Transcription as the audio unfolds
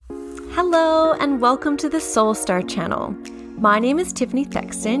Hello and welcome to the Soul Star channel. My name is Tiffany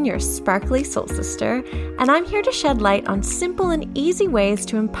Thexton, your sparkly soul sister, and I'm here to shed light on simple and easy ways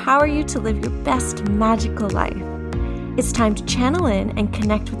to empower you to live your best magical life. It's time to channel in and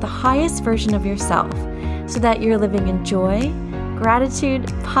connect with the highest version of yourself so that you're living in joy, gratitude,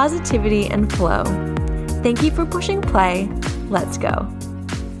 positivity, and flow. Thank you for pushing play. Let's go.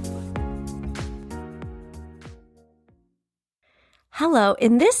 Hello,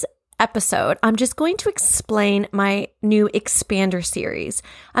 in this episode, I'm just going to explain my new expander series.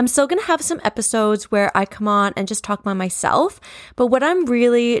 I'm still going to have some episodes where I come on and just talk by myself, but what I'm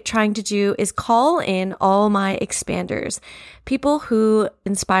really trying to do is call in all my expanders, people who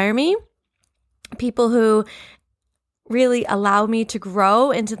inspire me, people who really allow me to grow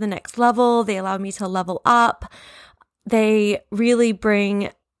into the next level. They allow me to level up. They really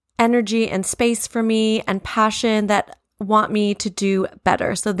bring energy and space for me and passion that want me to do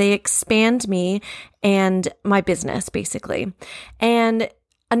better. So they expand me and my business, basically. And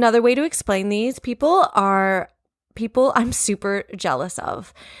another way to explain these people are people I'm super jealous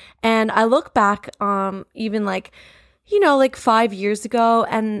of. And I look back, even like 5 years ago,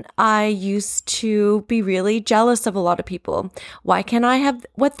 and I used to be really jealous of a lot of people. Why can't I have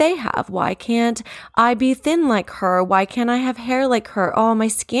what they have? Why can't I be thin like her? Why can't I have hair like her? Oh, my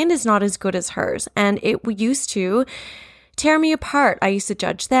skin is not as good as hers. And it used to tear me apart. I used to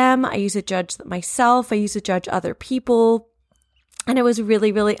judge them. I used to judge myself. I used to judge other people. And it was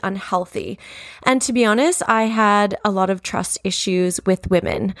really, really unhealthy. And to be honest, I had a lot of trust issues with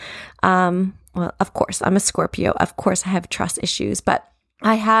women. Well, of course, I'm a Scorpio. Of course, I have trust issues. But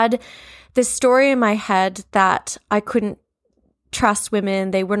I had this story in my head that I couldn't trust women.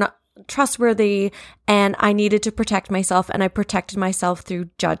 They were not trustworthy, and I needed to protect myself, and I protected myself through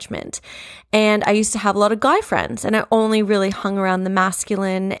judgment. And I used to have a lot of guy friends, and I only really hung around the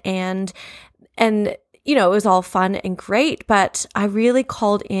masculine, and it was all fun and great, but I really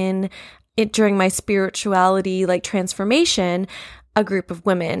called in it during my spirituality, like transformation, a group of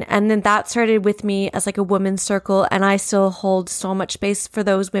women. And then that started with me as like a women's circle. And I still hold so much space for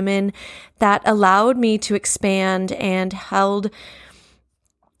those women that allowed me to expand and held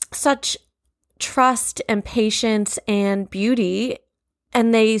such trust and patience and beauty.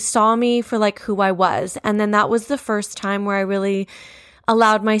 And they saw me for like who I was. And then that was the first time where I really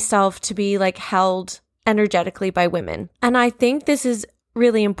allowed myself to be like held energetically by women. And I think this is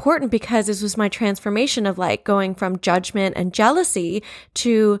really important because this was my transformation of like going from judgment and jealousy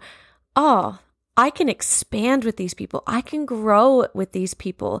to, oh, I can expand with these people. I can grow with these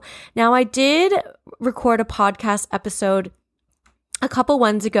people. Now, I did record a podcast episode a couple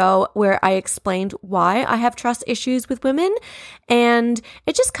ones ago where I explained why I have trust issues with women. And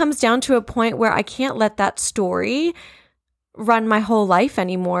it just comes down to a point where I can't let that story run my whole life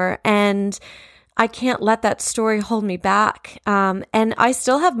anymore. And I can't let that story hold me back. And I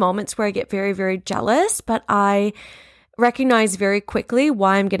still have moments where I get very, very jealous, but I recognize very quickly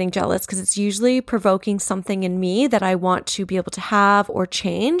why I'm getting jealous because it's usually provoking something in me that I want to be able to have or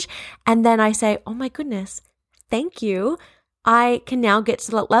change. And then I say, oh my goodness, thank you. I can now get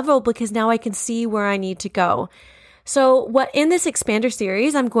to that level because now I can see where I need to go. So in this expander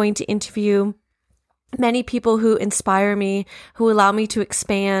series, I'm going to interview many people who inspire me, who allow me to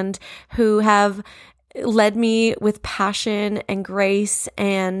expand, who have led me with passion and grace,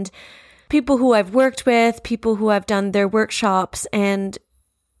 and people who I've worked with, people who have done their workshops. And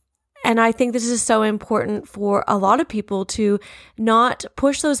I think this is so important for a lot of people to not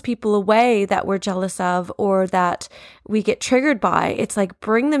push those people away that we're jealous of or that we get triggered by. It's like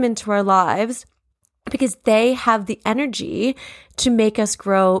bring them into our lives because they have the energy to make us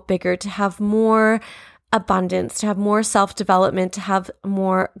grow bigger, to have more abundance, to have more self-development, to have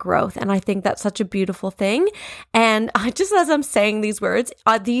more growth. And I think that's such a beautiful thing. And just as I'm saying these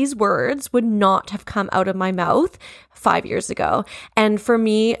words would not have come out of my mouth 5 years ago. And for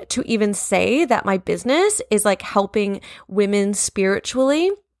me to even say that my business is like helping women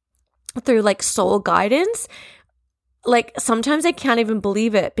spiritually through like soul guidance, like sometimes I can't even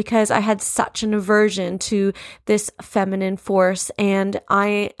believe it because I had such an aversion to this feminine force, and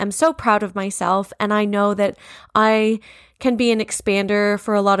I am so proud of myself, and I know that I can be an expander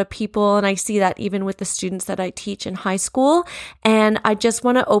for a lot of people, and I see that even with the students that I teach in high school. And I just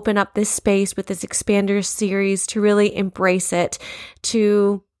want to open up this space with this expander series to really embrace it,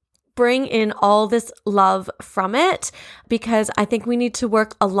 to bring in all this love from it, because I think we need to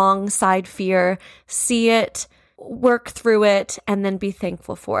work alongside fear, see it, work through it, and then be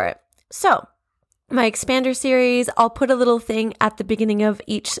thankful for it. So my expander series, I'll put a little thing at the beginning of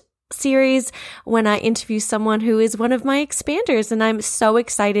each series when I interview someone who is one of my expanders. And I'm so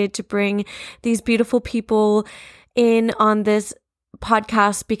excited to bring these beautiful people in on this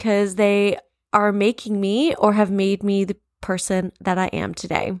podcast because they are making me or have made me the person that I am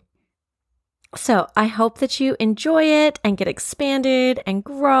today. So I hope that you enjoy it and get expanded and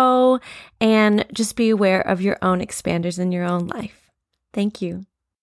grow and just be aware of your own expanders in your own life. Thank you.